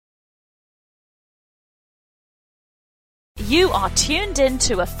You are tuned in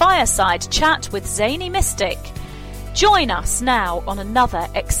to a Fireside chat with Zany Mystic. Join us now on another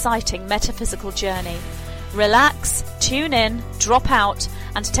exciting metaphysical journey. Relax, tune in, drop out,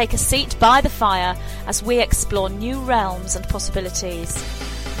 and take a seat by the fire as we explore new realms and possibilities.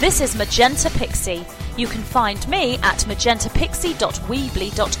 This is Magenta Pixie. You can find me at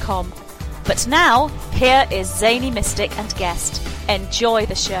magentapixie.weebly.com. But now, here is Zany Mystic and guest. Enjoy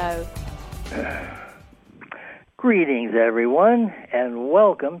the show. Greetings, everyone, and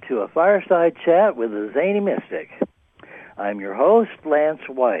welcome to a Fireside Chat with the Zany Mystic. I'm your host, Lance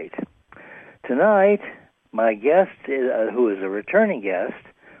White. Tonight, my guest, who is a returning guest,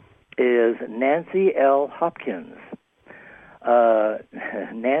 is Nancy L. Hopkins.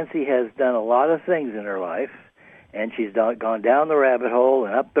 Nancy has done a lot of things in her life, and she's gone down the rabbit hole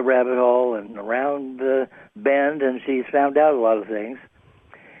and up the rabbit hole and around the bend, and she's found out a lot of things.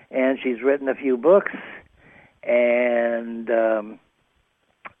 And she's written a few books, and those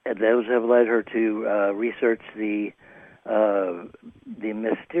have led her to research the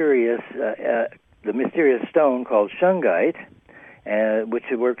mysterious stone called shungite, which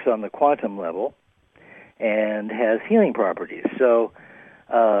works on the quantum level and has healing properties. So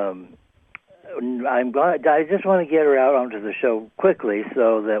I just want to get her out onto the show quickly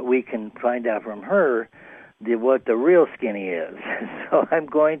so that we can find out from her what the real skinny is. So I'm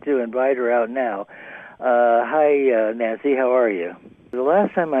going to invite her out now. Hi, Nancy. How are you? The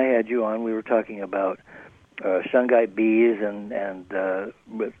last time I had you on, we were talking about shungite bees and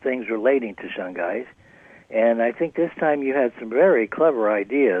things relating to shungite. And I think this time you had some very clever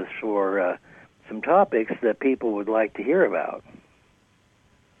ideas for some topics that people would like to hear about.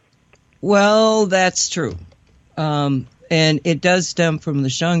 Well, that's true. And it does stem from the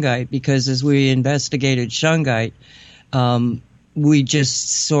shungite because as we investigated shungite, we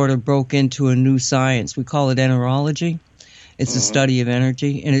just sort of broke into a new science. We call it enerology. It's the study of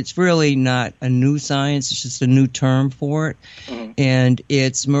energy, and it's really not a new science. It's just a new term for it. And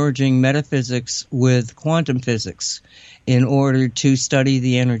it's merging metaphysics with quantum physics in order to study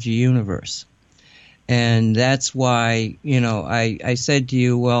the energy universe. And that's why, I said to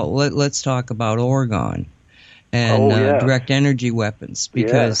you, well, let's talk about Oregon and direct energy weapons,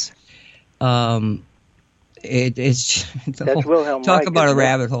 because it's that's Wilhelm talk Reich, about a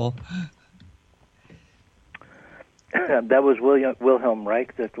rabbit hole. That was Wilhelm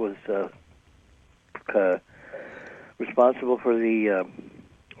Reich that was responsible for the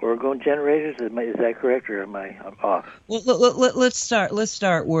Oregon generators. Is that correct, or am I off? Well, let's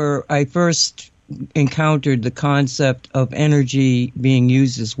start where I first encountered the concept of energy being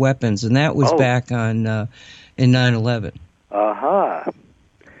used as weapons, and that was back on in 9/11.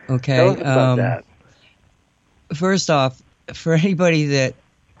 Okay. Tell us about that. First off, for anybody that,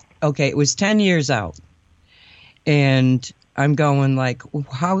 it was 10 years out, and I'm going like,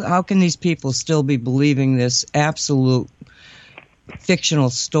 how can these people still be believing this absolute fictional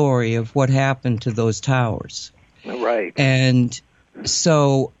story of what happened to those towers? Right. And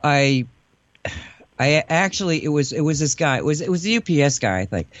so I actually, it was this guy. It was the UPS guy, I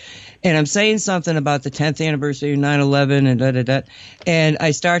think. And I'm saying something about the 10th anniversary of 9/11 and da-da-da. And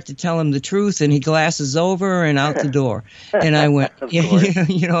I start to tell him the truth, and he glasses over and out the door. And I went,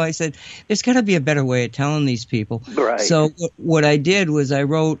 I said, there's got to be a better way of telling these people. Right. So what I did was I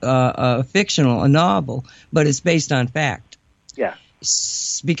wrote a novel, but it's based on fact. Yeah.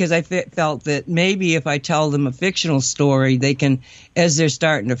 Because I felt that maybe if I tell them a fictional story, they can, as they're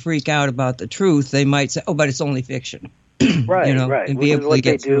starting to freak out about the truth, they might say, but it's only fiction. Right, right. And be able what to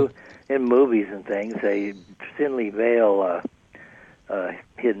get they do in movies and things. They thinly veil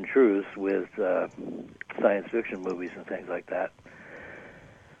hidden truths with science fiction movies and things like that.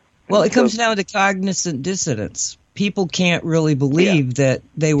 Well, it comes down to cognizant dissonance. People can't really believe that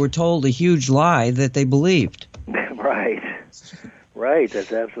they were told a huge lie that they believed. Right,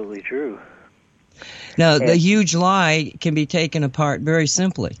 that's absolutely true. Now, the huge lie can be taken apart very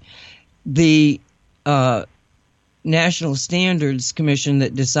simply. The National Standards Commission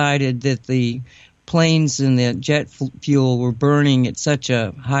that decided that the planes and the jet fuel were burning at such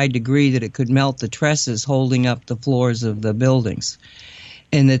a high degree that it could melt the trusses holding up the floors of the buildings,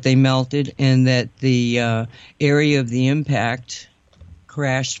 and that they melted, and that the area of the impact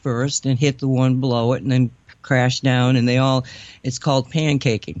crashed first and hit the one below it and then crashed down, and it's called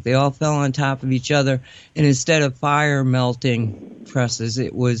pancaking. They all fell on top of each other, and instead of fire melting trusses,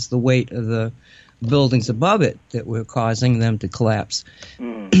 it was the weight of the buildings above it that were causing them to collapse.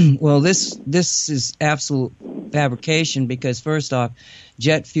 Well, this is absolute fabrication, because first off,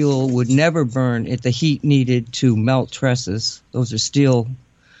 jet fuel would never burn at the heat needed to melt trusses. Those are steel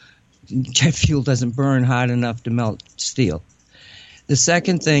jet fuel doesn't burn hot enough to melt steel. The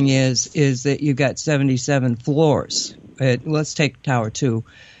second thing is that you got 77 floors. Let's take Tower 2.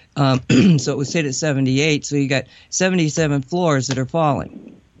 So it was hit at 78, so you got 77 floors that are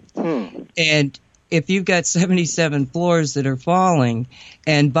falling. And if you've got 77 floors that are falling,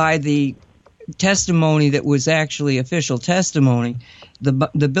 and by the testimony that was actually official testimony,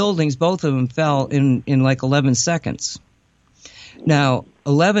 the buildings, both of them fell in like 11 seconds. Now,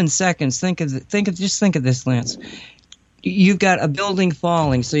 11 seconds, think of this, Lance. You've got a building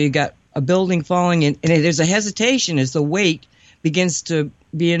falling, so you got a building falling, and there's a hesitation as the weight begins to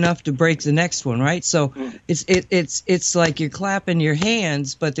be enough to break the next one, right? So it's like you're clapping your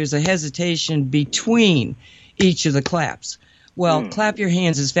hands, but there's a hesitation between each of the claps. Well, clap your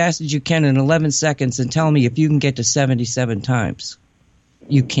hands as fast as you can in 11 seconds and tell me if you can get to 77 times.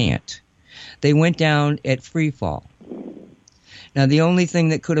 You can't. They went down at free fall. Now, the only thing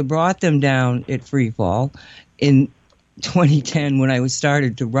that could have brought them down at free fall in 2010, when I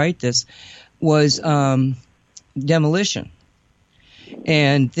started to write this, was demolition.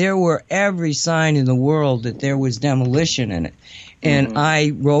 And there were every sign in the world that there was demolition in it. And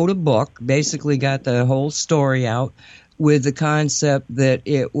I wrote a book, basically got the whole story out with the concept that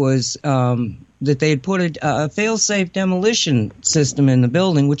it was that they had put a fail-safe demolition system in the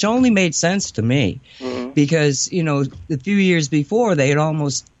building, which only made sense to me because, a few years before they had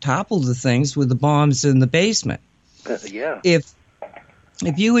almost toppled the things with the bombs in the basement. Yeah.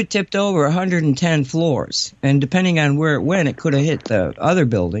 If you had tipped over 110 floors, and depending on where it went, it could have hit the other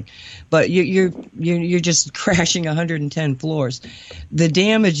building, but you're just crashing 110 floors. The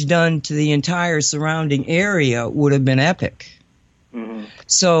damage done to the entire surrounding area would have been epic.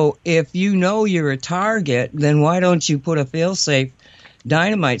 So if you know you're a target, then why don't you put a fail-safe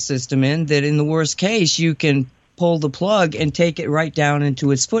dynamite system in that in the worst case you can pull the plug and take it right down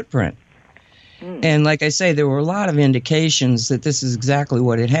into its footprint? And like I say, there were a lot of indications that this is exactly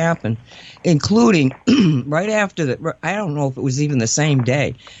what had happened, including right after I don't know if it was even the same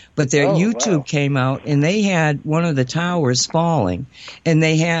day, but their YouTube came out and they had one of the towers falling, and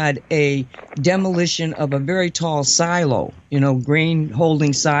they had a demolition of a very tall silo, grain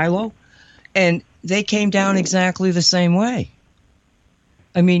holding silo, and they came down exactly the same way.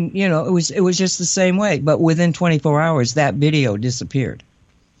 I mean, it was just the same way, but within 24 hours that video disappeared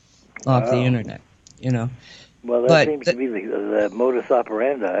off the internet, Well, that seems to be the modus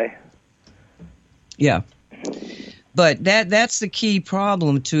operandi. Yeah. But that's the key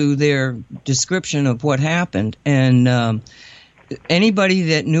problem to their description of what happened. And anybody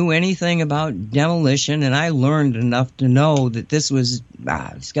that knew anything about demolition, and I learned enough to know that this was,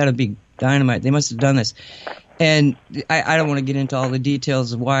 it's got to be dynamite. They must have done this. And I don't want to get into all the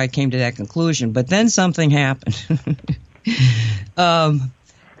details of why I came to that conclusion, but then something happened.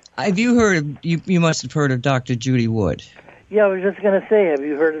 Have you heard? You must have heard of Dr. Judy Wood. Yeah, I was just going to say, have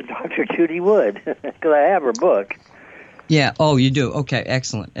you heard of Dr. Judy Wood? Because I have her book. Yeah. Oh, you do. Okay.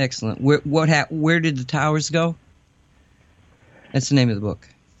 Excellent. Where did the towers go? That's the name of the book.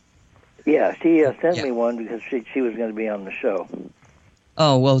 Yeah, she sent me one because she was going to be on the show.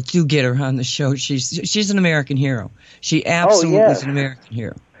 Oh well, do get her on the show. She's an American hero. She absolutely is an American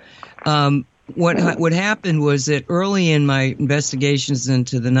hero. What happened was that early in my investigations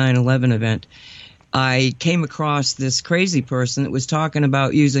into the 9/11 event, I came across this crazy person that was talking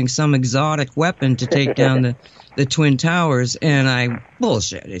about using some exotic weapon to take down the Twin Towers, and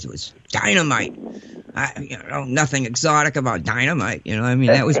bullshit. It was dynamite. Nothing exotic about dynamite.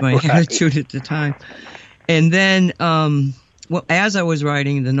 That was my attitude at the time. And then, as I was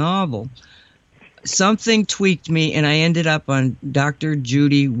writing the novel, something tweaked me, and I ended up on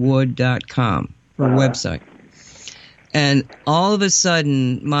drjudywood.com, her website. And all of a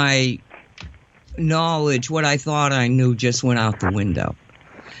sudden, my knowledge, what I thought I knew, just went out the window.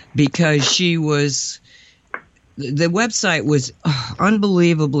 Because the website was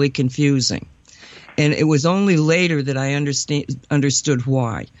unbelievably confusing. And it was only later that I understood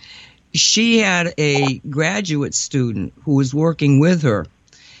why. She had a graduate student who was working with her,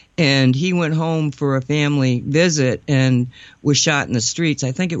 and he went home for a family visit and was shot in the streets.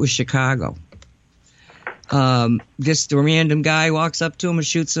 I think it was Chicago. Just a random guy walks up to him and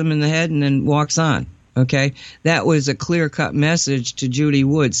shoots him in the head and then walks on. Okay? That was a clear-cut message to Judy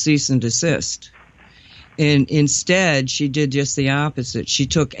Wood, cease and desist. And instead, she did just the opposite. She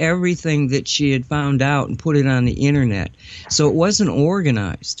took everything that she had found out and put it on the internet. So it wasn't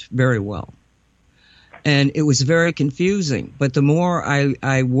organized very well. And it was very confusing. But the more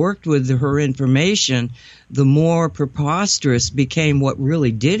I worked with her information, the more preposterous became what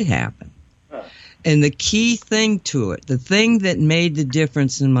really did happen. And the key thing to it, the thing that made the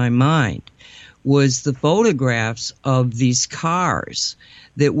difference in my mind, was the photographs of these cars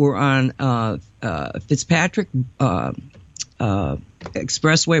that were on Fitzpatrick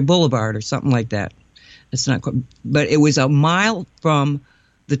Expressway Boulevard or something like that. It's not quite, but it was a mile from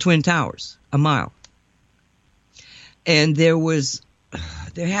the Twin Towers, a mile. And there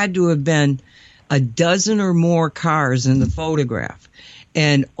had to have been a dozen or more cars in the photograph.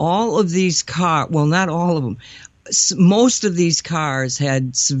 And all of these cars, well, not all of them, most of these cars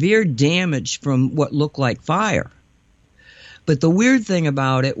had severe damage from what looked like fire. But the weird thing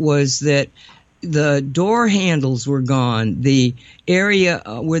about it was that the door handles were gone. The area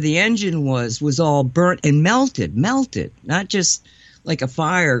where the engine was all burnt and melted, not just like a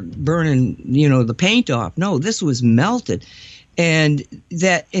fire burning, the paint off. No, this was melted. And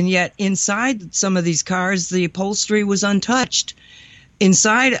yet inside some of these cars, the upholstery was untouched.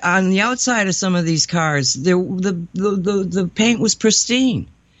 Inside, on the outside of some of these cars, the paint was pristine.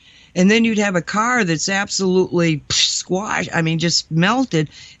 And then you'd have a car that's absolutely squashed, just melted,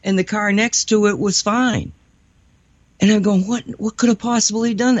 and the car next to it was fine. And I'm going, what could have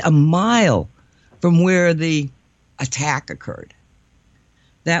possibly done that? A mile from where the attack occurred.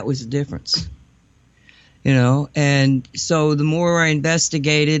 That was the difference. And so the more I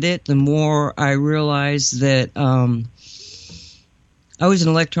investigated it, the more I realized that I was an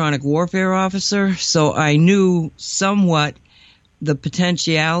electronic warfare officer, so I knew somewhat the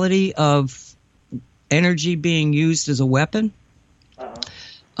potentiality of energy being used as a weapon.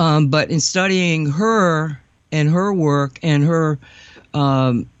 But in studying her and her work and her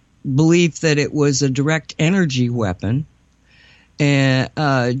belief that it was a direct energy weapon, and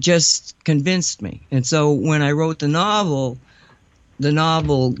just convinced me. And so when I wrote the novel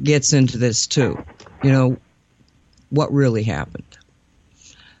gets into this too. What really happened.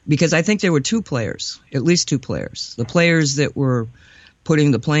 Because I think there were at least two players. The players that were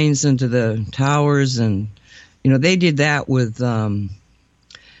putting the planes into the towers, and, they did that with, how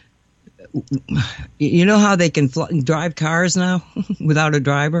they can drive cars now without a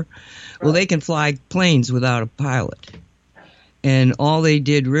driver? Right. Well, they can fly planes without a pilot. And all they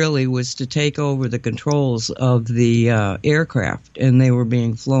did really was to take over the controls of the aircraft, and they were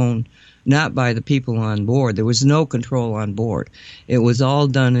being flown not by the people on board. There was no control on board. It was all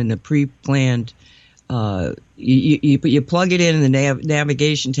done in a pre-planned. You plug it in, and the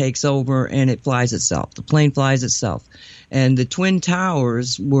navigation takes over, and it flies itself. The plane flies itself. And the Twin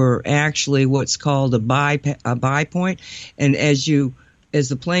Towers were actually what's called a buy point. And as the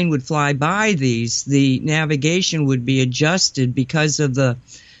plane would fly by these, the navigation would be adjusted because of the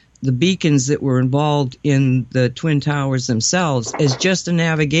beacons that were involved in the Twin Towers themselves as just a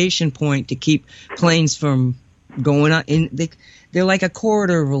navigation point to keep planes from going on. They're like a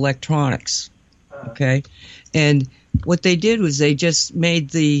corridor of electronics, okay? And what they did was they just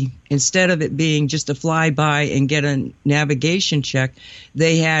made instead of it being just a flyby and get a navigation check,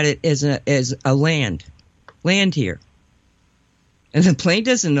 they had it as a land here. And the plane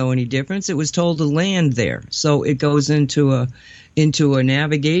doesn't know any difference. It was told to land there. So it goes into a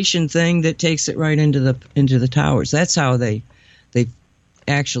navigation thing that takes it right into the towers. That's how they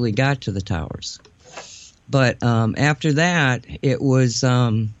actually got to the towers. But after that, it was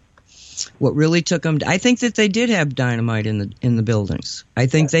what really took them. I think that they did have dynamite in the buildings. I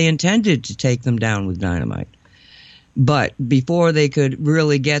think they intended to take them down with dynamite. But before they could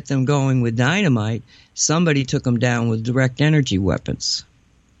really get them going with dynamite, somebody took them down with direct energy weapons.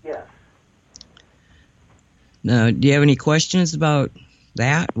 Yeah. Now, do you have any questions about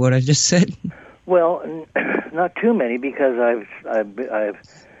that, what I just said? Well, not too many, because I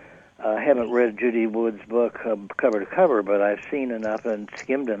haven't read Judy Wood's book cover to cover, but I've seen enough and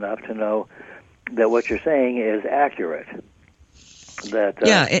skimmed enough to know that what you're saying is accurate.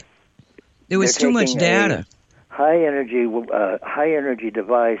 That there was too much data. High energy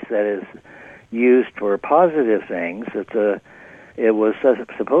device that is used for positive things. It was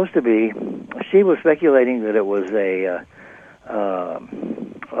supposed to be. She was speculating that it was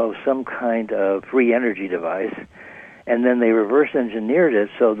some kind of free energy device, and then they reverse engineered it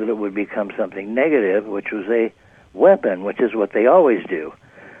so that it would become something negative, which was a weapon, which is what they always do.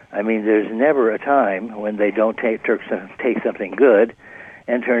 There's never a time when they don't take something good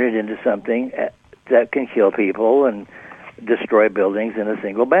and turn it into something that can kill people and destroy buildings in a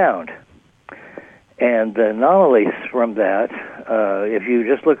single bound. And the anomalies from that, if you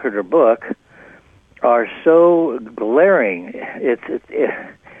just look at her book, are so glaring. It's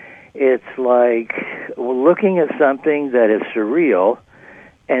like looking at something that is surreal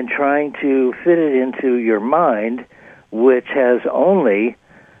and trying to fit it into your mind, which has only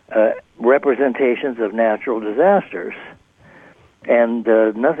representations of natural disasters. And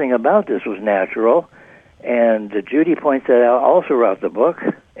nothing about this was natural. And Judy points that out all throughout the book.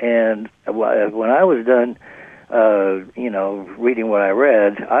 And when I was done, reading what I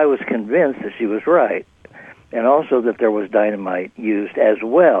read, I was convinced that she was right. And also that there was dynamite used as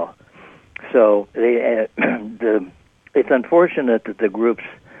well. So it's unfortunate that the groups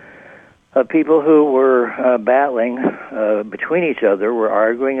of people who were battling between each other were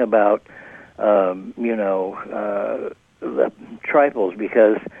arguing about, the triples,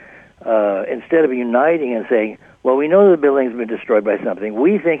 because instead of uniting and saying, well, we know the building's been destroyed by something,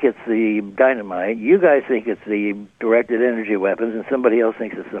 we think it's the dynamite, you guys think it's the directed energy weapons, and somebody else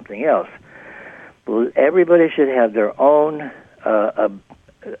thinks it's something else. Well, everybody should have their own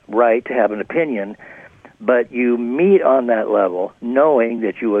right to have an opinion, but you meet on that level knowing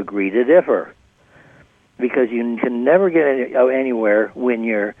that you agree to differ, because you can never get anywhere when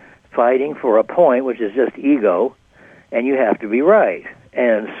you're fighting for a point, which is just ego, and you have to be right.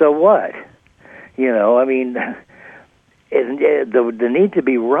 And so what? The need to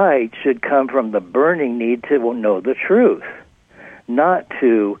be right should come from the burning need to know the truth, not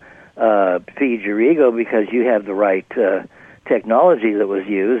to feed your ego because you have the right technology that was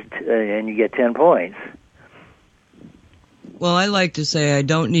used and you get 10 points. Well, I like to say I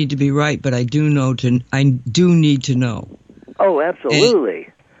don't need to be right, but I do need to know. Oh, absolutely.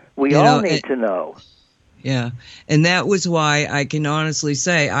 We all need to know. Yeah, and that was why I can honestly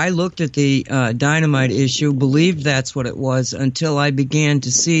say I looked at the dynamite issue, believed that's what it was, until I began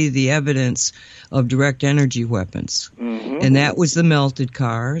to see the evidence of direct energy weapons. Mm-hmm. And that was the melted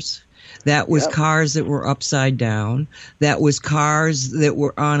cars. That was cars that were upside down. That was cars that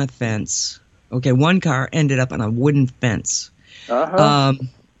were on a fence. Okay, one car ended up on a wooden fence. Uh-huh.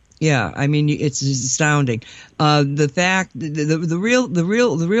 Yeah, I mean, it's astounding. The fact, the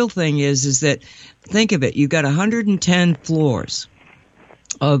real thing is that, think of it. You've got 110 floors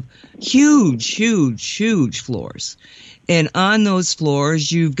of huge floors, and on those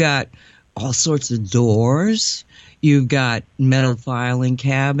floors you've got all sorts of doors. You've got metal filing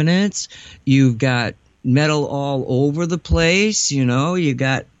cabinets. You've got metal all over the place. You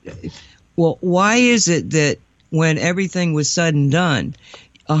got. Well, why is it that when everything was said and done,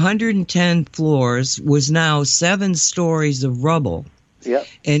 110 floors was now 7 stories of rubble? Yep.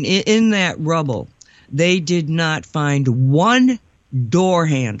 And in that rubble, they did not find one door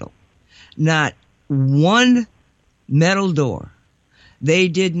handle, not one metal door. They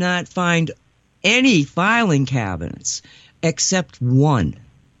did not find any filing cabinets except one.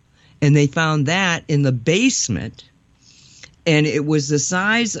 And they found that in the basement, and it was the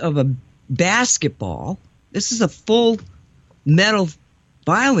size of a basketball. This is a full metal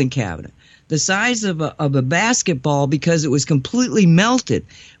filing cabinet, the size of a basketball, because it was completely melted.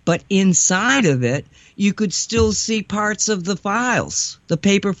 But inside of it, you could still see parts of the files, the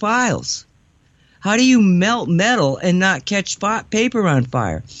paper files. How do you melt metal and not catch paper on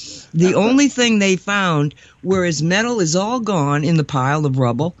fire? The only thing they found, whereas metal is all gone in the pile of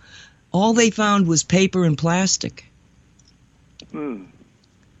rubble, all they found was paper and plastic.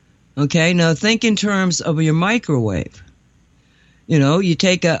 Okay, now think in terms of your microwave. You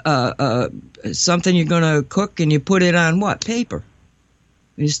take something you're going to cook and you put it on what? Paper.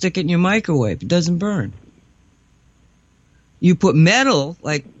 You stick it in your microwave. It doesn't burn. You put metal,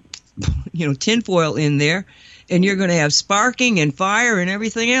 like, tinfoil in there, and you're going to have sparking and fire and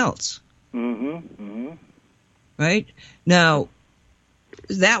everything else. Right? Now,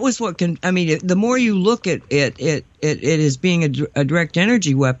 that was what the more you look at it as being a direct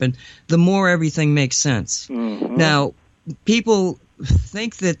energy weapon, the more everything makes sense. Now, people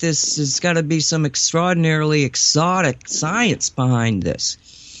think that this has got to be some extraordinarily exotic science behind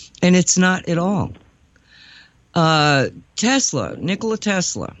this, and it's not at all. Nikola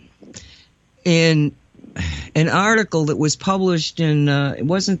Tesla, in an article that was published in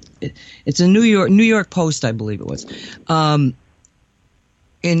it's a New York Post, I believe it was,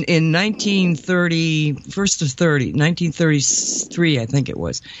 in 1933, I think it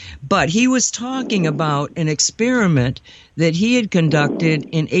was. But he was talking about an experiment that he had conducted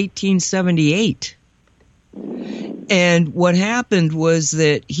in 1878. And what happened was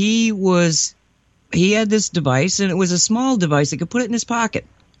that he had this device, and it was a small device. He could put it in his pocket.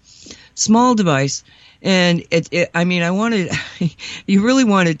 Small device. And you really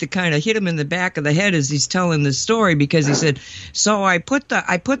wanted to kind of hit him in the back of the head as he's telling this story, because he said, so I put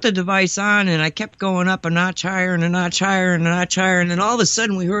the device on, and I kept going up a notch higher and a notch higher and a notch higher, and then all of a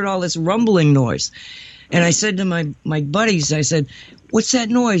sudden we heard all this rumbling noise. And I said to my buddies, I said, "What's that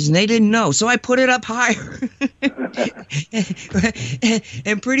noise?" And they didn't know. So I put it up higher.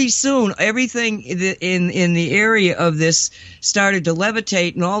 And pretty soon, everything in the area of this started to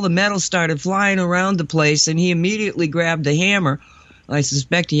levitate, and all the metal started flying around the place, and he immediately grabbed the hammer. I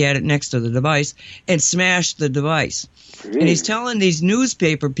suspect he had it next to the device, and smashed the device. Jeez. And he's telling these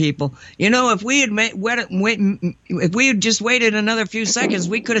newspaper people, if we had just waited another few seconds,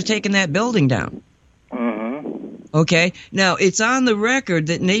 we could have taken that building down. Okay? Now, it's on the record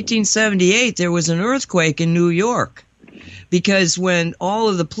that in 1878 there was an earthquake in New York, because when all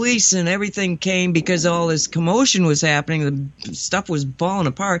of the police and everything came, because all this commotion was happening, the stuff was falling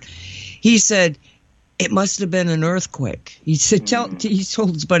apart, he said, it must have been an earthquake. He said, he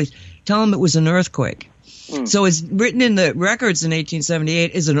told his buddies, tell him it was an earthquake. So it's written in the records in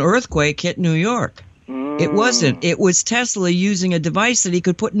 1878 as an earthquake hit New York. It wasn't. It was Tesla using a device that he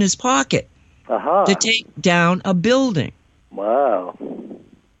could put in his pocket to take down a building. Wow. All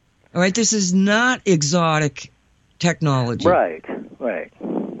right, this is not exotic technology. Right.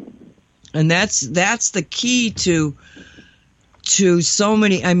 And that's the key to so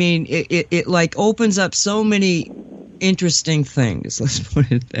many. I mean, it like opens up so many interesting things. Let's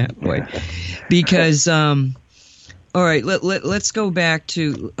put it that way. Because, all right, let's go back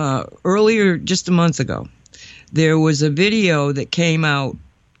to earlier, just a month ago. There was a video that came out,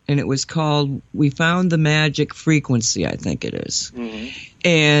 and it was called "We Found the Magic Frequency," I think it is.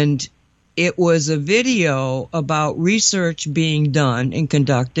 And it was a video about research being done and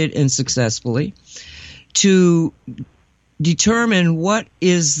conducted, and successfully, to determine what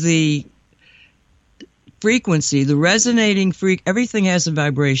is the frequency, the resonating everything has a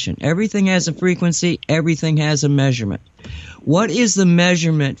vibration, everything has a frequency, everything has a measurement. What is the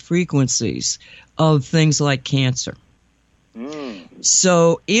measurement frequencies of things like cancer?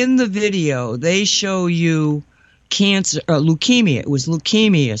 So in the video, they show you cancer, leukemia. It was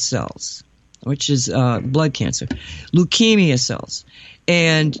leukemia cells, which is blood cancer, leukemia cells.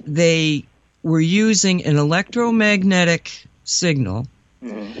 And they were using an electromagnetic signal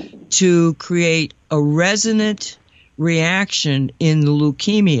to create a resonant reaction in the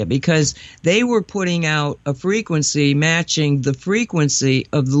leukemia, because they were putting out a frequency matching the frequency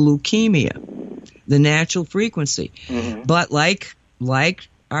of the leukemia, the natural frequency. But like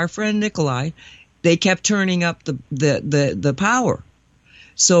our friend Nikolai, they kept turning up the power.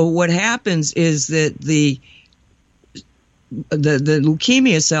 So what happens is that the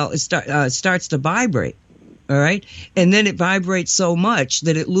leukemia cell starts to vibrate. All right, and then it vibrates so much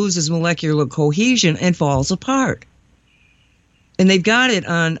that it loses molecular cohesion and falls apart. And they've got it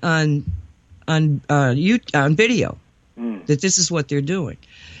on video that this is what they're doing.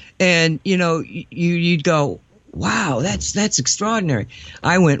 And you'd go, wow, that's extraordinary.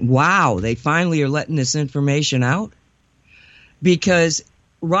 I went, wow, they finally are letting this information out, because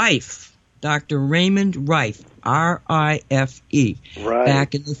Rife, Dr. Raymond Rife, R-I-F-E,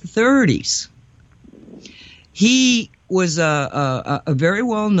 back in the 30s. He was a very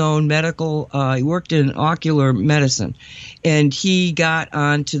well-known medical, he worked in ocular medicine, and he got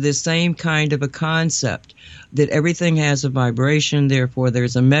onto the same kind of a concept that everything has a vibration, therefore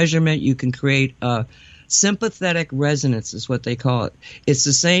there's a measurement. You can create a sympathetic resonance is what they call it. It's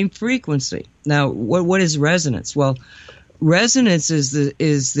the same frequency. Now, what is resonance? Well, resonance is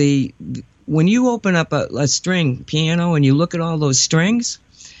the when you open up a string piano and you look at all those strings,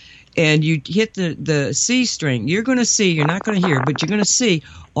 and you hit the C string, you're not going to hear, but you're going to see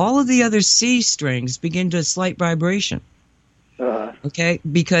all of the other C strings begin to slight vibration. Okay?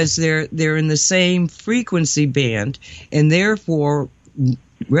 Because they're in the same frequency band, and therefore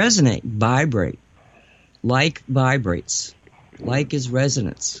resonate, vibrate. Like vibrates. Like is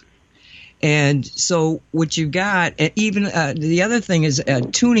resonance. And so what you've got, even the other thing is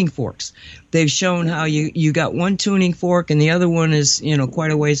tuning forks. They've shown how you got one tuning fork and the other one is quite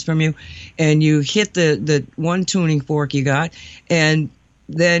a ways from you, and you hit the one tuning fork you got, and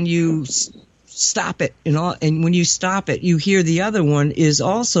then you stop it, and when you stop it, you hear the other one is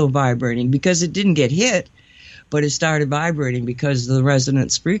also vibrating, because it didn't get hit, but it started vibrating because of the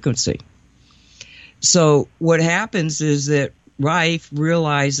resonance frequency. So what happens is that Rife,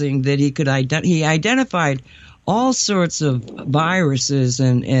 realizing that he identified all sorts of viruses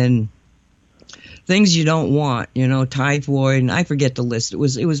and things you don't want, typhoid, and I forget the list. It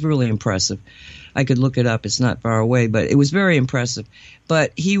was really impressive. I could look it up. It's not far away, but it was very impressive.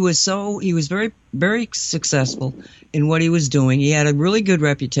 But he was very, very successful in what he was doing. He had a really good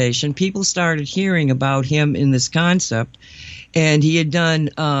reputation. People started hearing about him in this concept, and he had done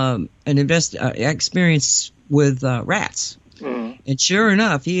an experience with rats. And sure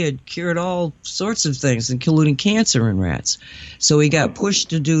enough, he had cured all sorts of things, including cancer in rats. So he got pushed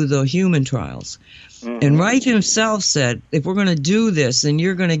to do the human trials. And Wright himself said, if we're going to do this, then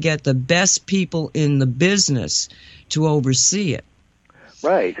you're going to get the best people in the business to oversee it.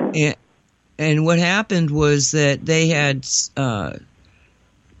 Right. And what happened was that they had, how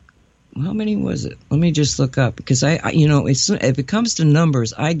many was it? Let me just look up, because if it comes to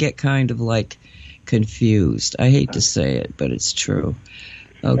numbers, I get kind of like confused. I hate to say it, but it's true.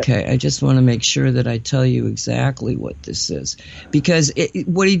 Okay, I just want to make sure that I tell you exactly what this is. Because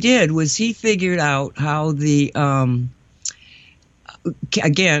what he did was he figured out how the,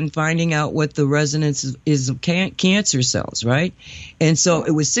 again, finding out what the resonance is of cancer cells, right? And so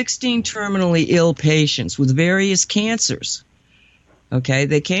it was 16 terminally ill patients with various cancers. Okay,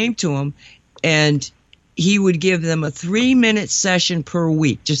 they came to him, and he would give them a 3-minute session per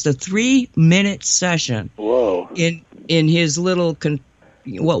week, just a 3-minute session. Whoa! In his little,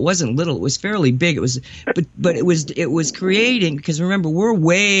 well, it wasn't little; it was fairly big. It was, but it was creating, because remember, we're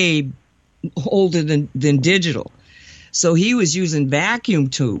way older than digital, so he was using vacuum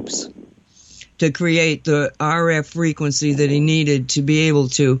tubes to create the RF frequency that he needed to be able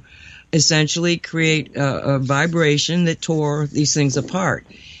to essentially create a vibration that tore these things apart.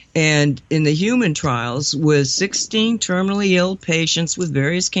 And in the human trials, with 16 terminally ill patients with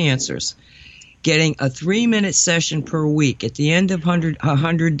various cancers, getting a 3-minute session per week, at the end of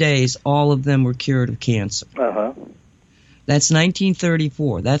 100 days, all of them were cured of cancer. That's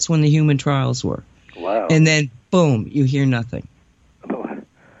 1934. That's when the human trials were. Wow. And then, boom, you hear nothing.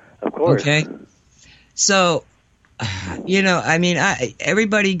 Of course. Okay? So,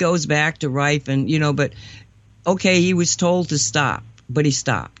 everybody goes back to Rife, and, but, okay, he was told to stop, but he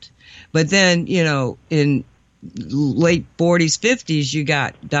stopped. But then, in late 40s, 50s, you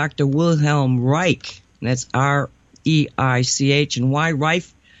got Dr. Wilhelm Reich, and that's R-E-I-C-H, and why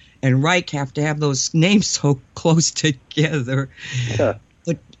Rife and Reich have to have those names so close together. Yeah.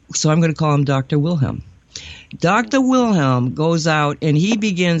 So I'm going to call him Dr. Wilhelm. Dr. Wilhelm goes out, and he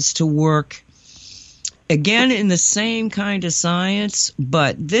begins to work again in the same kind of science,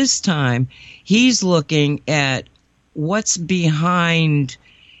 but this time he's looking at what's behind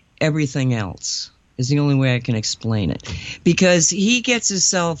everything else, is the only way I can explain it. Because he gets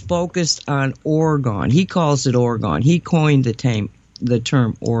himself focused on orgone. He calls it orgone. He coined the term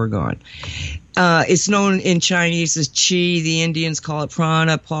orgone. It's known in Chinese as qi. The Indians call it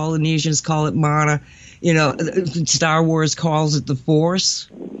prana. Polynesians call it mana. Star Wars calls it the Force.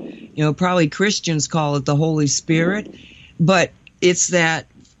 Probably Christians call it the Holy Spirit. But it's that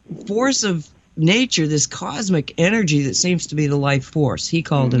force of nature, this cosmic energy that seems to be the life force. He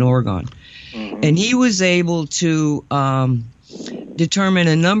called it orgone. And he was able to determine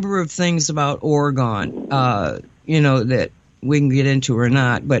a number of things about orgone, that we can get into or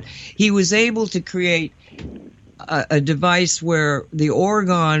not. But he was able to create a device where the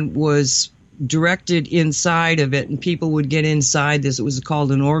orgone was directed inside of it, and people would get inside this. It was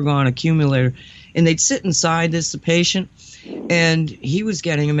called an orgone accumulator. And they'd sit inside this, the patient, and he was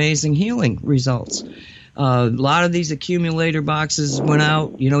getting amazing healing results. A lot of these accumulator boxes went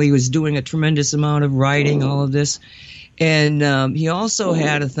out. He was doing a tremendous amount of writing, all of this. And he also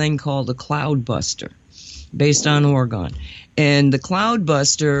had a thing called a cloud buster based on orgone. And the cloud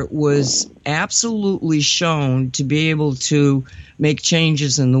buster was absolutely shown to be able to make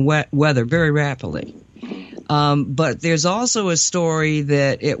changes in the weather very rapidly. But there's also a story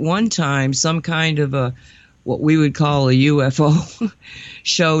that at one time some kind of what we would call a UFO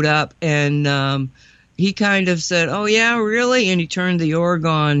showed up, and he kind of said, "Oh yeah, really?" And he turned the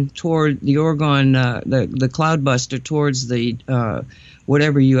orgone toward the cloud buster towards the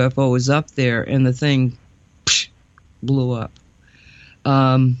whatever UFO was up there, and the thing blew up.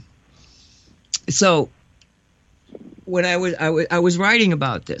 So when I was writing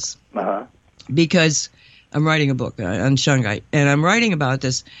about this, because I'm writing a book on Shungite, and I'm writing about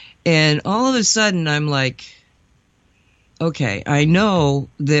this, and all of a sudden I'm like, okay, I know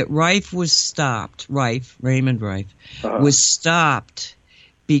that Raymond Rife was stopped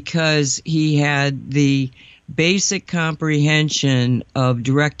because he had the basic comprehension of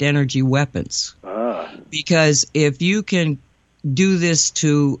direct energy weapons. Because if you can do this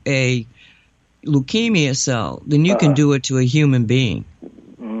to a leukemia cell, then you can do it to a human being.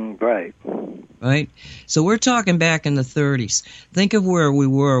 Right? So we're talking back in the 30s. Think of where we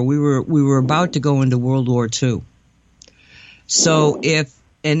were. We were about to go into World War II. So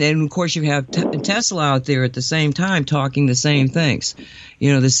and then of course you have Tesla out there at the same time talking the same things.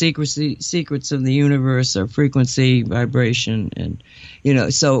 The secrets of the universe are frequency, vibration, and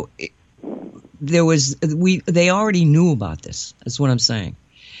so they already knew about this. That's what I'm saying.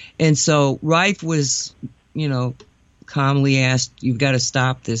 And so Reif was, calmly asked, "You've got to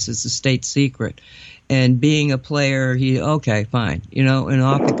stop this. It's a state secret." And being a player, okay, fine, and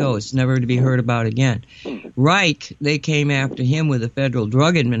off it goes, never to be heard about again. Reich, they came after him with the Federal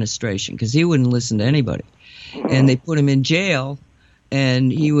Drug Administration because he wouldn't listen to anybody. And they put him in jail, and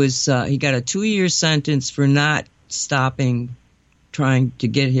he got a 2-year sentence for not stopping trying to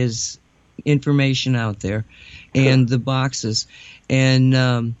get his information out there and the boxes.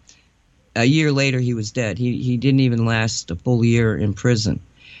 And a year later, he was dead. He didn't even last a full year in prison.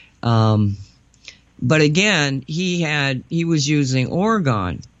 But again, he was using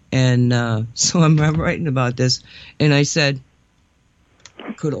Oregon, and so I'm writing about this, and I said,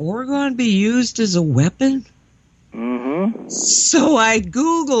 could Oregon be used as a weapon? Mm-hmm. So I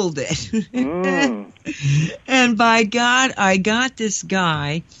Googled it, and by God, I got this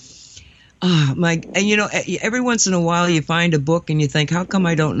guy. And every once in a while you find a book and you think, how come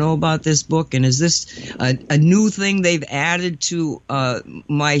I don't know about this book? And is this a new thing they've added to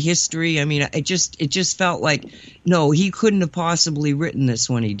my history? I mean, it just felt like, no, he couldn't have possibly written this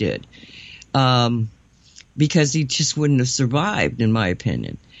when he did, because he just wouldn't have survived, in my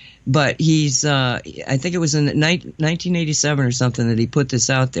opinion. But he's, I think it was in 1987 or something that he put this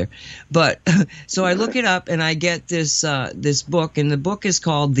out there. But so I look it up and I get this book, and the book is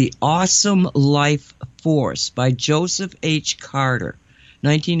called The Awesome Life Force by Joseph H. Carter,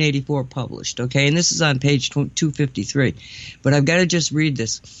 1984 published. Okay, and this is on page 253. But I've got to just read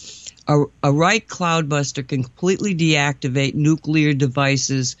this. A Reich cloudbuster can completely deactivate nuclear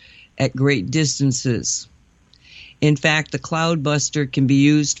devices at great distances. In fact, the cloudbuster can be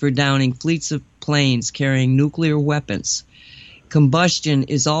used for downing fleets of planes carrying nuclear weapons. Combustion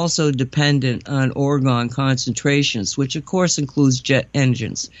is also dependent on argon concentrations, which of course includes jet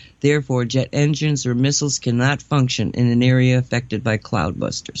engines. Therefore, jet engines or missiles cannot function in an area affected by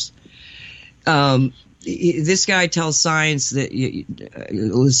cloudbusters. This guy tells science that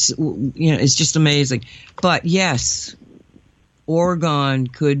it's just amazing. But yes, Oregon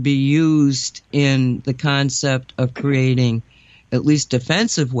could be used in the concept of creating at least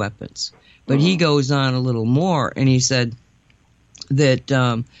defensive weapons. But he goes on a little more, and he said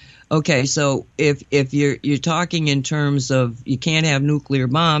that, okay, so if you're talking in terms of you can't have nuclear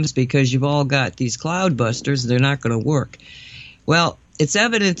bombs because you've all got these cloudbusters, they're not going to work. Well, it's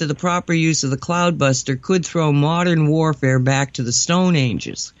evident that the proper use of the cloudbuster could throw modern warfare back to the Stone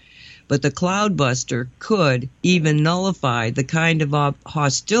Ages. But the cloudbuster could even nullify the kind of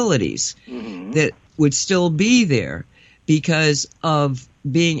hostilities that would still be there because of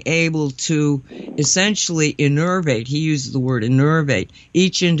being able to essentially innervate, he uses the word innervate,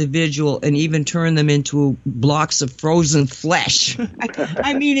 each individual and even turn them into blocks of frozen flesh.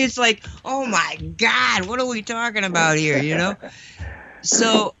 I mean, it's like, oh my God, what are we talking about here,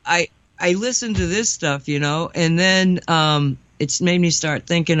 So I listened to this stuff, and then it's made me start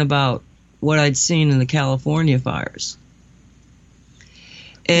thinking about what I'd seen in the California fires.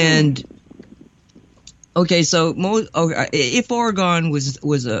 And okay, so if Oregon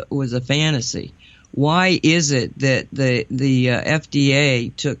was a fantasy, why is it that the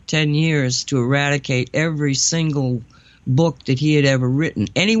FDA took 10 years to eradicate every single book that he had ever written?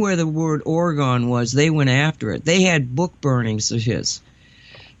 Anywhere the word Oregon was, they went after it. They had book burnings of his,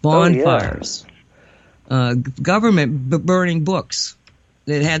 bonfires, government burning books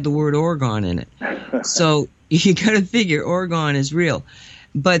that had the word Oregon in it. So you got to figure Oregon is real.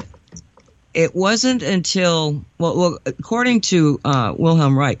 But it wasn't until, well according to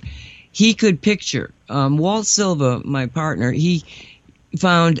Wilhelm Reich, he could picture, Walt Silva, my partner, he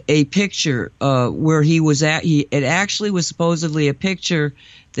found a picture where he was at, it actually was supposedly a picture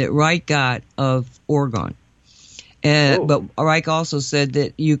that Reich got of Oregon. But Reich also said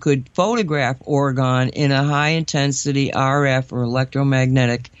that you could photograph Oregon in a high-intensity RF or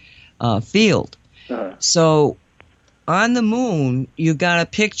electromagnetic field. So on the moon, you got a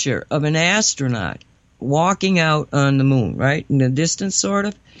picture of an astronaut walking out on the moon, right, in the distance sort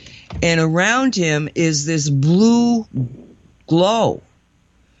of, and around him is this blue glow.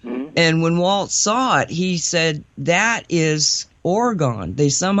 And when Walt saw it, he said, that is Oregon. They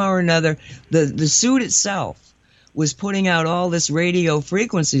somehow or another, the suit itself was putting out all this radio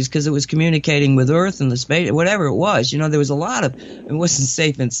frequencies because it was communicating with Earth and the space, whatever it was. There was a lot of, it wasn't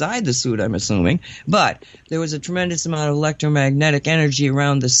safe inside the suit, I'm assuming, but there was a tremendous amount of electromagnetic energy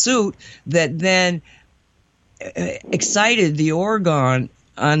around the suit that then excited the Oregon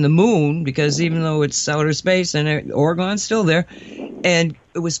on the moon, because even though it's outer space and Oregon's still there, and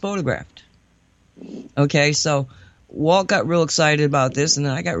it was photographed. Okay, so Walt got real excited about this, and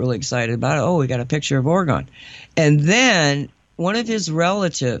then I got really excited about it. Oh, we got a picture of Oregon. And then one of his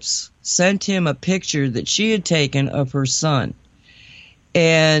relatives sent him a picture that she had taken of her son.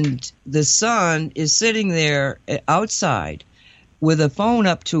 And the son is sitting there outside with a phone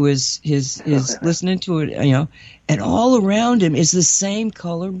up to his listening to it, and all around him is the same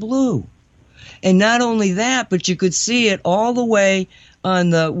color blue. And not only that, but you could see it all the way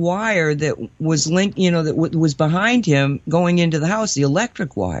on the wire that was linked, that was behind him going into the house, the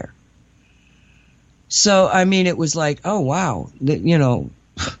electric wire. So, I mean, it was like, oh, wow,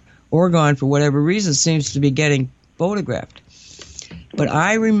 Oregon, for whatever reason, seems to be getting photographed. But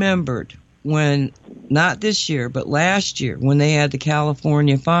I remembered when, not this year, but last year, when they had the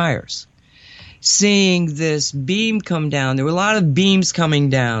California fires, seeing this beam come down. There were a lot of beams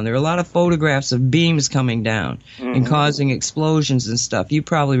coming down. There were a lot of photographs of beams coming down and causing explosions and stuff. You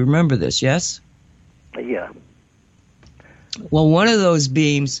probably remember this, yes? Yeah. Well, one of those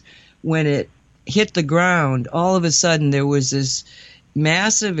beams, when it hit the ground, all of a sudden there was this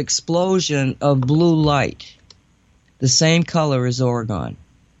massive explosion of blue light, the same color as Oregon.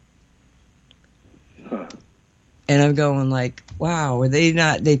 Huh. And I'm going like, wow, they've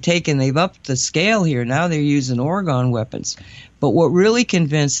upped the scale here. Now they're using Oregon weapons. But what really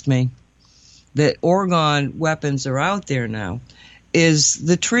convinced me that Oregon weapons are out there now is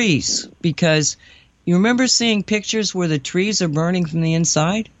the trees. Because you remember seeing pictures where the trees are burning from the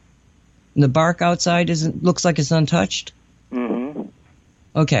inside? And the bark outside looks like it's untouched? Mm-hmm.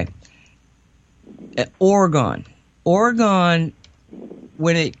 Okay. Oregon,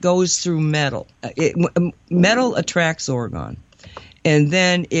 when it goes through metal, metal attracts Oregon, and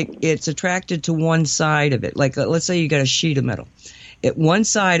then it's attracted to one side of it. Like, let's say you got a sheet of metal. One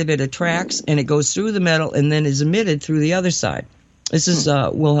side of it attracts, and it goes through the metal, and then is emitted through the other side. This is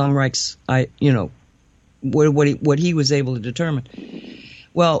Wilhelm Reich's, what he was able to determine.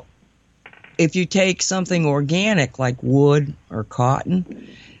 Well, if you take something organic like wood or cotton,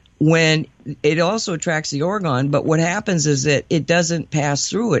 when it also attracts the Oregon, but what happens is that it doesn't pass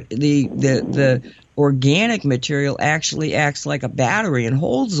through it. The organic material actually acts like a battery and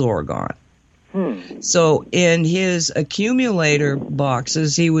holds Oregon. So in his accumulator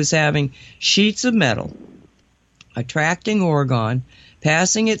boxes, he was having sheets of metal attracting Oregon,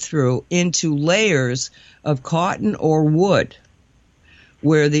 passing it through into layers of cotton or wood,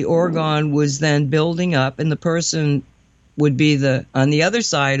 where the Oregon was then building up, and the person would be on the other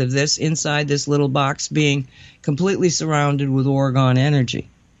side of this, inside this little box, being completely surrounded with Oregon energy.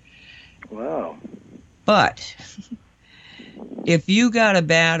 Wow. But if you got a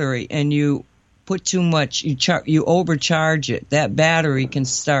battery and you put too much, you overcharge it, that battery can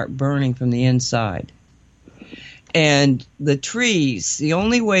start burning from the inside. And the trees, the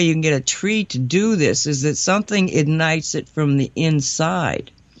only way you can get a tree to do this is that something ignites it from the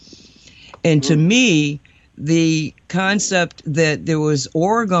inside. And to me, the concept that there was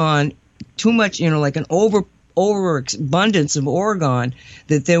Oregon, too much, like an overabundance of Oregon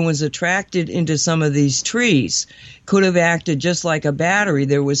that then was attracted into some of these trees, could have acted just like a battery.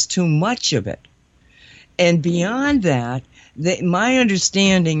 There was too much of it. And beyond that, my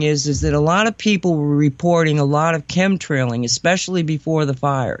understanding is that a lot of people were reporting a lot of chemtrailing, especially before the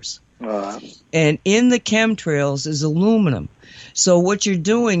fires. And in the chemtrails is aluminum. So what you're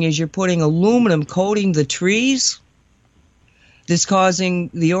doing is you're putting aluminum coating the trees. That's causing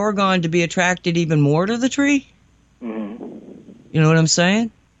the Oregon to be attracted even more to the tree. Mm-hmm. You know what I'm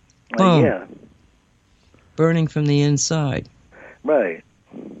saying? Boom. Yeah. Burning from the inside. Right.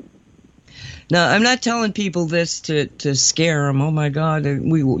 Now, I'm not telling people this to scare them. Oh my God,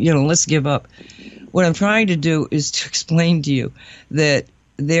 let's give up. What I'm trying to do is to explain to you that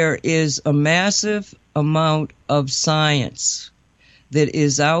there is a massive amount of science that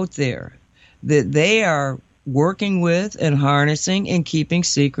is out there that they are working with and harnessing and keeping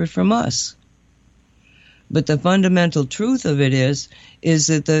secret from us. But the fundamental truth of it is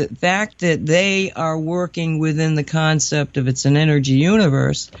that the fact that they are working within the concept of it's an energy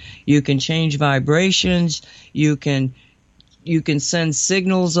universe, you can change vibrations, you can send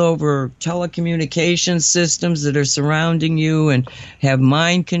signals over telecommunication systems that are surrounding you and have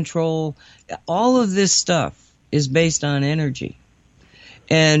mind control. All of this stuff is based on energy.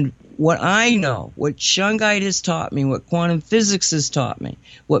 And what I know, what Shungite has taught me, what quantum physics has taught me,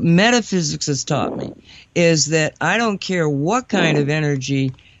 what metaphysics has taught me, is that I don't care what kind of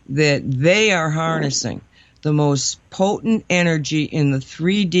energy that they are harnessing. The most potent energy in the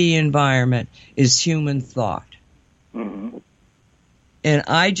 3D environment is human thought. Mm-hmm. And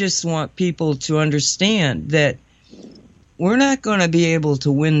I just want people to understand that we're not going to be able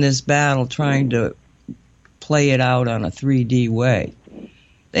to win this battle trying to play it out on a 3D way.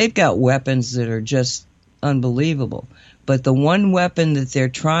 They've got weapons that are just unbelievable. But the one weapon that they're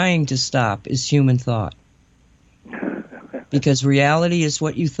trying to stop is human thought. Because reality is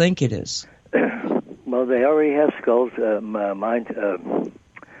what you think it is. Well, they already have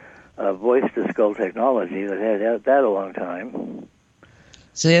voice-to-skull technology that had that a long time.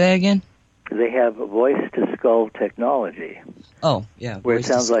 Say that again? They have voice-to-skull technology. Oh, yeah. Where it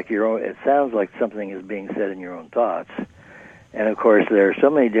sounds like your own. It sounds like something is being said in your own thoughts. And of course, there are so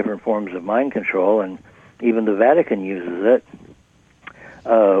many different forms of mind control, and even the Vatican uses it.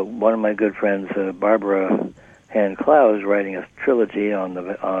 One of my good friends, Barbara Hand Clow, is writing a trilogy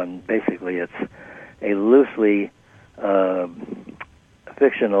on basically it's a loosely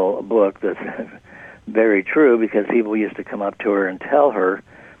fictional book that's very true, because people used to come up to her and tell her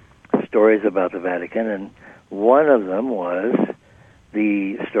stories about the Vatican, and one of them was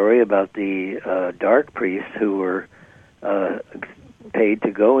the story about the dark priests who were paid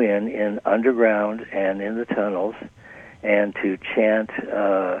to go in underground and in the tunnels and to chant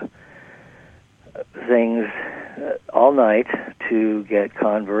things all night to get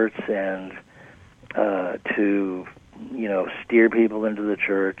converts and to steer people into the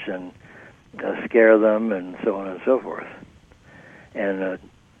church and scare them and so on and so forth. And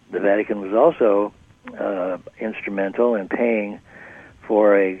the Vatican was also instrumental in paying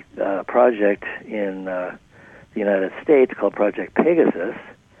for a project in the United States called Project Pegasus,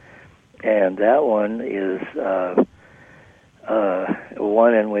 and that one is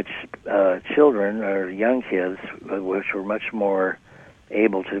one in which children or young kids, which were much more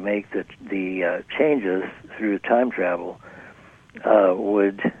able to make the changes through time travel,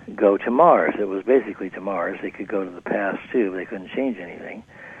 would go to Mars. It was basically to Mars. They could go to the past too, but they couldn't change anything.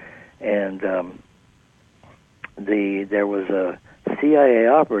 And there was a CIA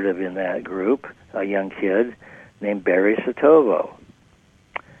operative in that group, a young kid named Barry Satovo.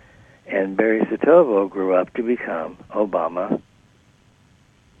 And Barry Satovo grew up to become Obama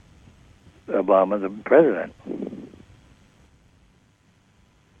the president.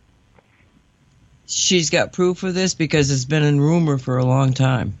 She's got proof of this because it's been in rumor for a long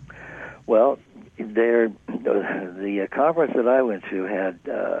time. Well, the conference that I went to had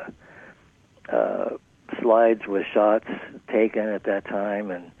slides with shots taken at that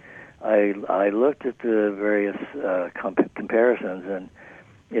time, and I looked at the various comparisons, and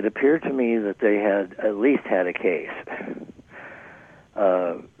it appeared to me that they had at least had a case.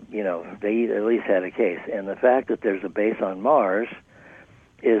 They at least had a case. And the fact that there's a base on Mars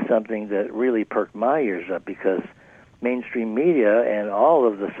is something that really perked my ears up, because mainstream media and all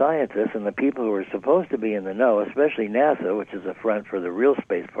of the scientists and the people who are supposed to be in the know, especially NASA, which is a front for the real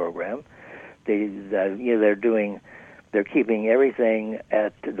space program, they're keeping everything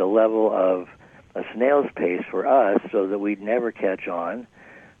at the level of a snail's pace for us, so that we'd never catch on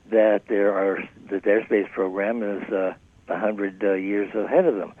that their space program is 100 years ahead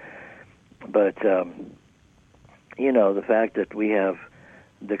of them. But the fact that we have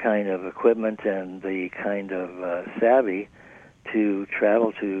the kind of equipment and the kind of savvy to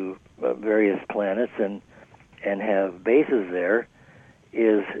travel to various planets and have bases there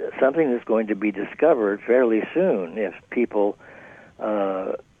is something that's going to be discovered fairly soon if people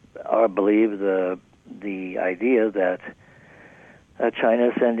believe the idea that China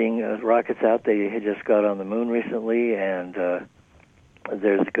is sending rockets out. They had just got on the moon recently, and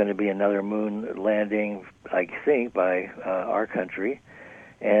there's going to be another moon landing, I think, by our country.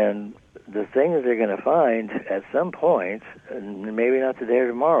 And the thing that they're going to find at some point, and maybe not today or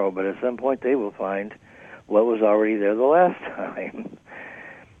tomorrow, but at some point they will find what was already there the last time.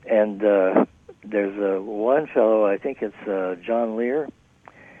 And there's one fellow, I think it's John Lear,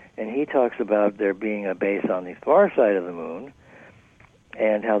 and he talks about there being a base on the far side of the moon,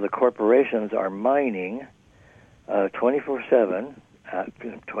 and how the corporations are mining 24/7,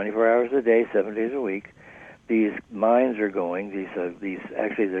 24 hours a day, 7 days a week. These mines are going. These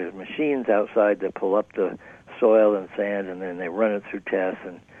actually, there's machines outside that pull up the soil and sand, and then they run it through tests,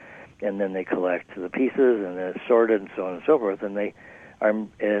 and then they collect the pieces, and then it's sorted, and so on and so forth. And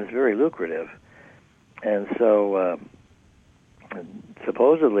it's very lucrative. And so,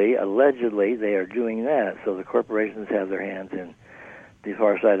 supposedly, allegedly, they are doing that. So the corporations have their hands in the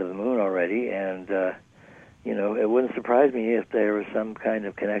far side of the moon already, and it wouldn't surprise me if there was some kind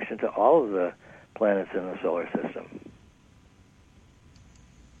of connection to all of the planets in the solar system.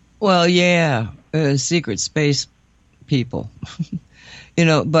 Well, yeah, secret space people.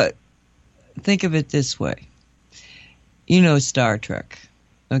 But think of it this way. Star Trek.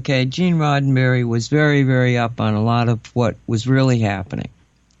 Okay, Gene Roddenberry was very, very up on a lot of what was really happening.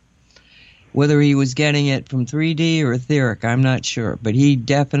 Whether he was getting it from 3D or etheric, I'm not sure. But he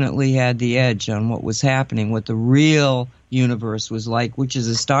definitely had the edge on what was happening, what the real universe was like, which is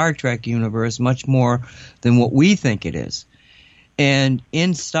a Star Trek universe much more than what we think it is. And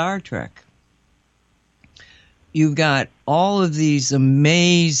in Star Trek, you've got all of these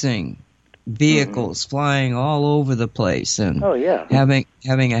amazing vehicles flying all over the place and having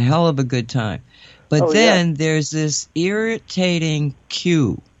a hell of a good time. But then there's this irritating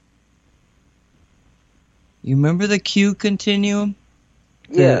Q. You remember the Q continuum?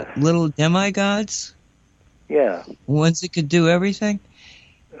 The little demigods? Yeah. Ones that could do everything?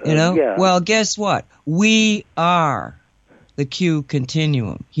 You know? Yeah. Well, guess what? We are the Q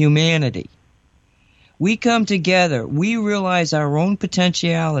continuum, humanity. We come together, we realize our own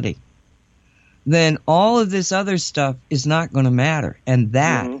potentiality, then all of this other stuff is not going to matter. And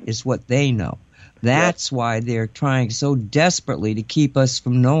that is what they know. That's why they're trying so desperately to keep us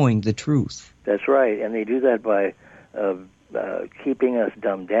from knowing the truth. That's right. And they do that by keeping us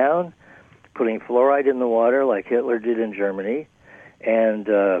dumbed down, putting fluoride in the water like Hitler did in Germany, and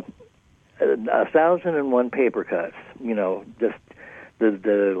 1,001 paper cuts. You know, just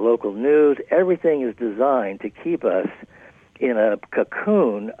the local news. Everything is designed to keep us in a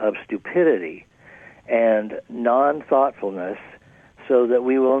cocoon of stupidity and non-thoughtfulness, so that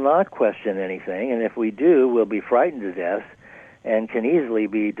we will not question anything, and if we do, we'll be frightened to death and can easily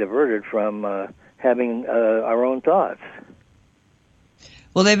be diverted from having our own thoughts.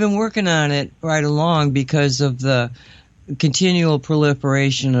 Well, they've been working on it right along because of the continual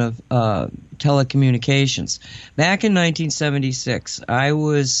proliferation of telecommunications. Back in 1976, I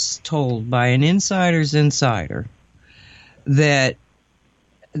was told by an insider's insider that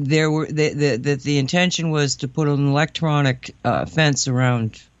that the intention was to put an electronic fence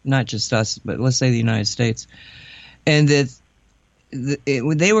around not just us, but let's say the United States, and that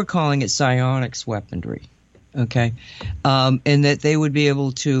they were calling it psionics weaponry, okay, and that they would be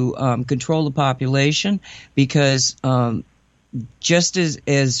able to control the population because just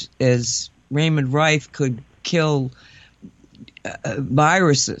as Raymond Rife could kill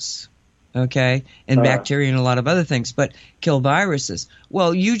viruses, okay, and bacteria and a lot of other things, but kill viruses.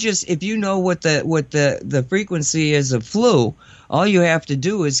 Well, if you know what the frequency is of flu, all you have to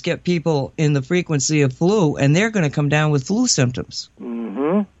do is get people in the frequency of flu, and they're going to come down with flu symptoms.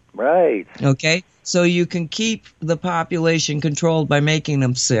 Right. Okay, so you can keep the population controlled by making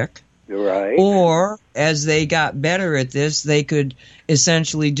them sick. Right. Or, as they got better at this, they could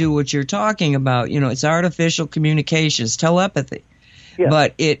essentially do what you're talking about. You know, it's artificial communications, telepathy. Yeah.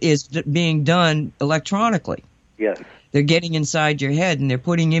 But it is being done electronically. Yes. They're getting inside your head, and they're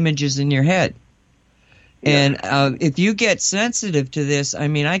putting images in your head. Yeah. And if you get sensitive to this, I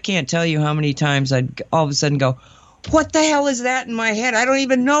mean, I can't tell you how many times I'd all of a sudden go, what the hell is that in my head? I don't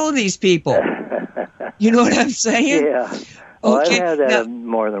even know these people. You know what I'm saying? Yeah. Well, okay. I've had that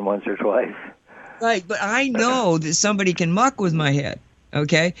more than once or twice. Right, but I know that somebody can muck with my head.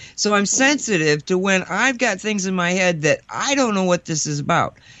 Okay, so I'm sensitive to when I've got things in my head that I don't know what this is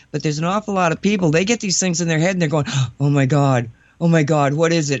about. But there's an awful lot of people, they get these things in their head and they're going, oh my God,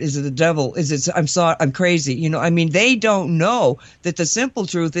 what is it? Is it the devil? I'm crazy. You know, I mean, they don't know that the simple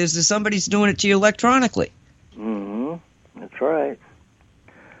truth is that somebody's doing it to you electronically. That's right.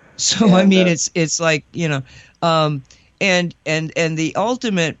 So, and, I mean, it's like, you know, and the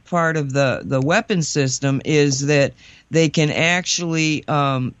ultimate part of the weapon system is that they can actually,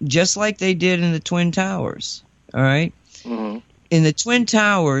 just like they did in the Twin Towers, all right? In the Twin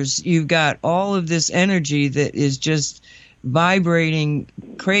Towers, you've got all of this energy that is just vibrating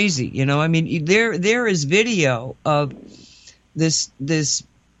crazy, you know? I mean, there is video of this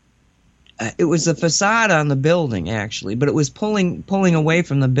it was a facade on the building, actually, but it was pulling away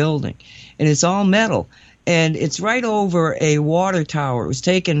from the building, and it's all metal. And it's right over a water tower. It was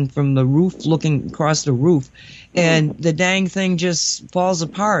taken from the roof, looking across the roof, and the dang thing just falls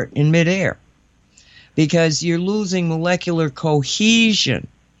apart in midair because you're losing molecular cohesion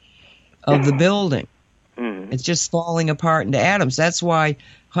of the building. It's just falling apart into atoms. That's why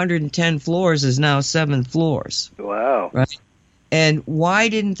 110 floors is now 7 floors. Wow. Right? And why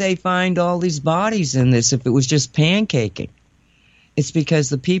didn't they find all these bodies in this if it was just pancaking? It's because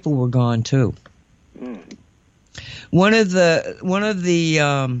the people were gone too. One of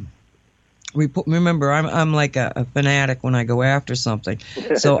the remember, I'm like a fanatic when I go after something.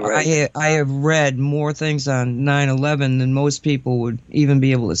 So right. I have read more things on 9/11 than most people would even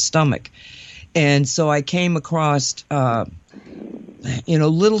be able to stomach. And so I came across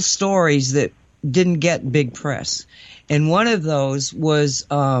little stories that didn't get big press. And one of those was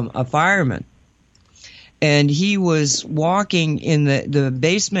a fireman. and he was walking in the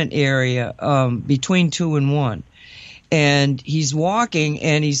basement area between 2 and 1. And he's walking,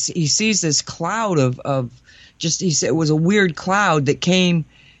 and he sees this cloud of just, he said it was a weird cloud that came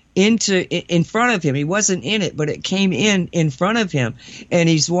in front of him. He wasn't in it, but it came in front of him. And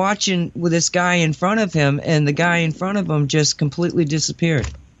he's watching with this guy in front of him, and the guy in front of him just completely disappeared.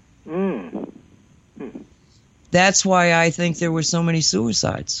 That's why I think there were so many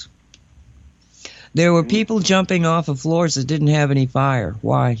suicides. There were people jumping off of floors that didn't have any fire.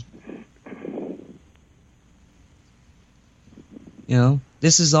 Why? You know,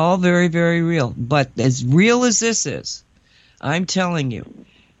 this is all very, very real. But as real as this is, I'm telling you,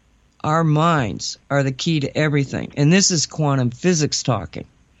 our minds are the key to everything. And this is quantum physics talking.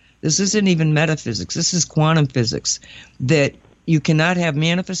 This isn't even metaphysics. This is quantum physics. That you cannot have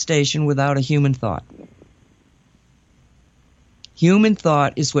manifestation without a human thought. Human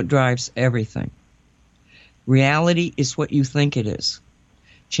thought is what drives everything. Reality is what you think it is.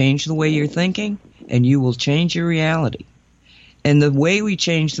 Change the way you're thinking, and you will change your reality. And the way we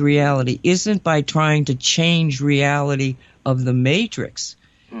change the reality isn't by trying to change reality of the matrix.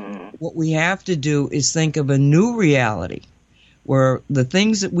 What we have to do is think of a new reality where the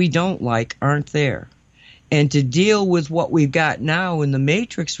things that we don't like aren't there. And to deal with what we've got now in the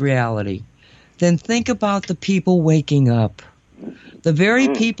matrix reality, then think about the people waking up. The very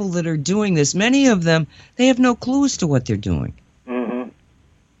people that are doing this, many of them, they have no clue as to what they're doing.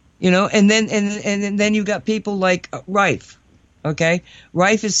 You know, and then you got people like Rife. Okay,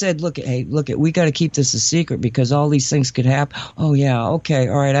 Rife has said, look, we got to keep this a secret because all these things could happen. Oh yeah, okay,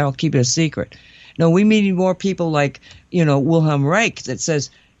 all right, I'll keep it a secret. No, we need more people like, you know, Wilhelm Reich that says,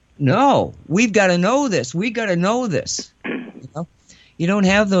 no, we've got to know this. We got to know this. You know? You don't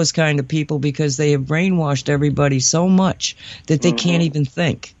have those kind of people because they have brainwashed everybody so much that they can't even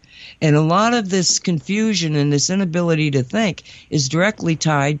think. And a lot of this confusion and this inability to think is directly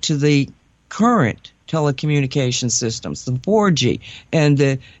tied to the current telecommunication systems, the 4G, and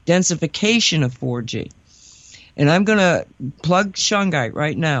the densification of 4G. And I'm going to plug Shungite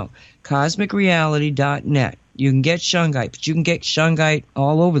right now, cosmicreality.net. You can get Shungite, but you can get Shungite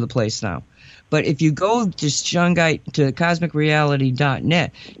all over the place now. But if you go to Shungite, to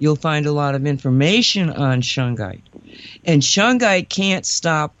cosmicreality.net, you'll find a lot of information on Shungite. And Shungite can't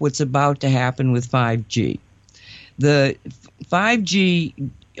stop what's about to happen with 5G. The 5G,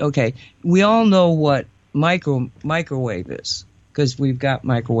 okay, we all know what microwave is because we've got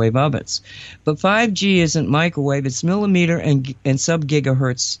microwave ovens. But 5G isn't microwave, it's millimeter and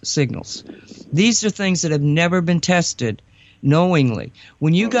sub-gigahertz signals. These are things that have never been tested knowingly.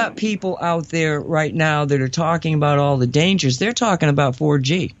 When you got people out there right now that are talking about all the dangers, they're talking about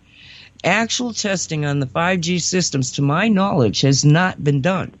 4G. Actual testing on the 5G systems, to my knowledge, has not been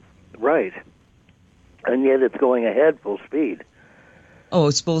done. Right. And yet it's going ahead full speed. Oh,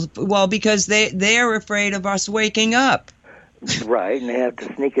 it's well, because they're afraid of us waking up. Right, and they have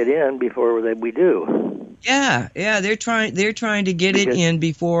to sneak it in before we do. Yeah, they're trying to get it in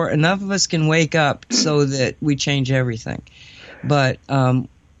before enough of us can wake up so that we change everything. But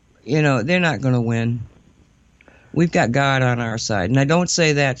you know, they're not going to win. We've got God on our side, and I don't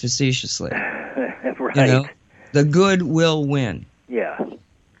say that facetiously. Right. You know, the good will win. Yeah.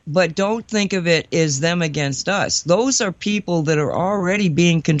 But don't think of it as them against us. Those are people that are already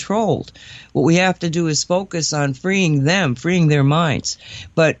being controlled. What we have to do is focus on freeing them, freeing their minds.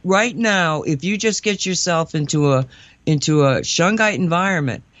 But right now, if you just get yourself into a Shungite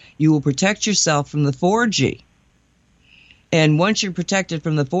environment, you will protect yourself from the 4G. And once you're protected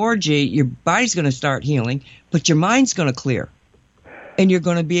from the 4G, your body's going to start healing, but your mind's going to clear. And you're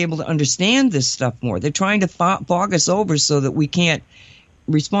going to be able to understand this stuff more. They're trying to fog us over so that we can't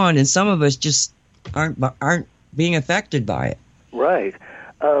respond, and some of us just aren't being affected by it. Right.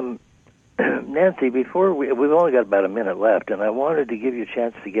 Nancy, before we've only got about a minute left, and I wanted to give you a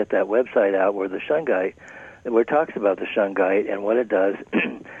chance to get that website out where the Shungite, where it talks about the Shungite and what it does,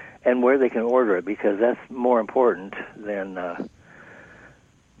 and where they can order it, because that's more important than other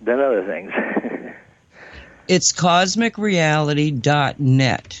things. It's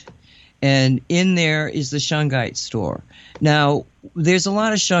cosmicreality.net, and in there is the Shungite store. Now, there's a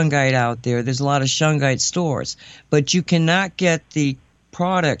lot of Shungite out there. There's a lot of Shungite stores, but you cannot get the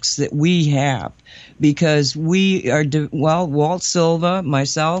products that we have because we are, Walt Silva,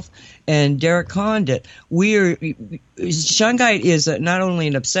 myself, and Derek Condit, Shungite is not only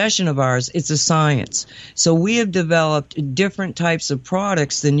an obsession of ours, it's a science. So we have developed different types of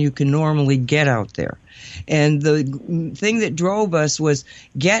products than you can normally get out there. And the thing that drove us was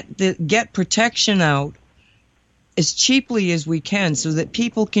get protection out as cheaply as we can so that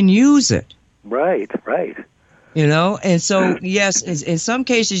people can use it. Right. And so, yes, in some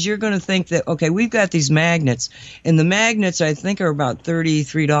cases you're going to think that, okay, we've got these magnets, and the magnets I think are about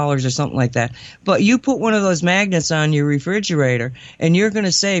 $33 or something like that. But you put one of those magnets on your refrigerator, and you're going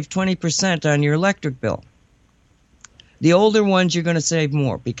to save 20% on your electric bill. The older ones, you're going to save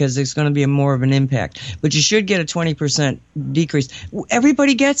more because there's going to be more of an impact. But you should get a 20% decrease.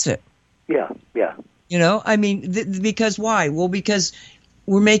 Everybody gets it. Yeah. Because why? Well, because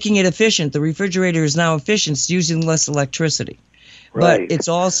we're making it efficient. The refrigerator is now efficient. It's using less electricity. Right. But it's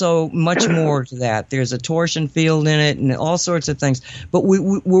also much more to that. There's a torsion field in it and all sorts of things. But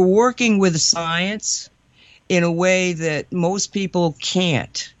we're working with science in a way that most people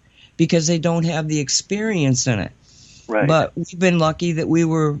can't because they don't have the experience in it. Right. But we've been lucky that we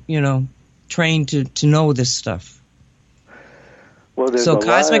were, trained to know this stuff. Well, there's so a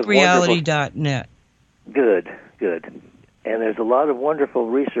cosmicreality.net. Good. And there's a lot of wonderful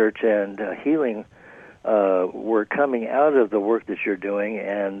research and healing work coming out of the work that you're doing.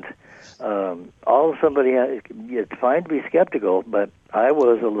 And it's fine to be skeptical, but I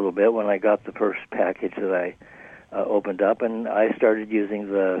was a little bit when I got the first package that I opened up, and I started using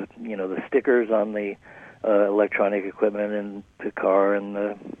the stickers on the electronic equipment and the car and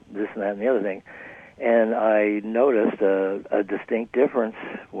the this and that and the other thing. And I noticed a distinct difference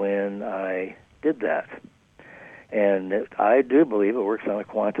when I did that. And I do believe it works on a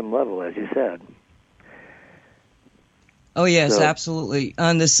quantum level, as you said. Oh, yes, absolutely.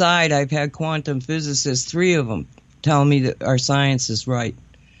 On the side, I've had quantum physicists, 3 of them, tell me that our science is right.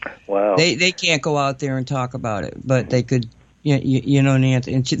 Wow. They can't go out there and talk about it, but they could,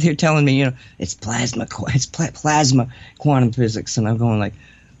 Nancy, and they're telling me, it's plasma quantum physics. And I'm going like,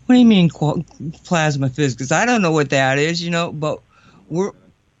 what do you mean plasma physics? I don't know what that is, but we're...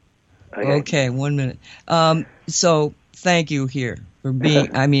 Okay, 1 minute. So thank you here for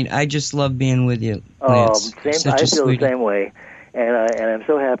being. I just love being with you, Lance. I feel the same way, and I'm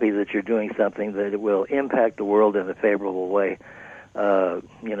so happy that you're doing something that will impact the world in a favorable way.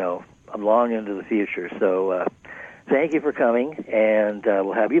 Long into the future. So thank you for coming, and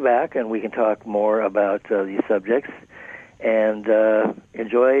we'll have you back, and we can talk more about these subjects. And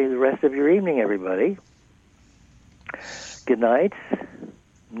enjoy the rest of your evening, everybody. Good night.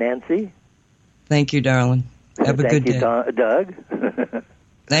 Nancy? Thank you, darling. Have a good day. Thank you, Doug.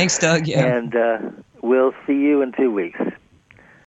 Thanks, Doug. Yeah. And we'll see you in 2 weeks.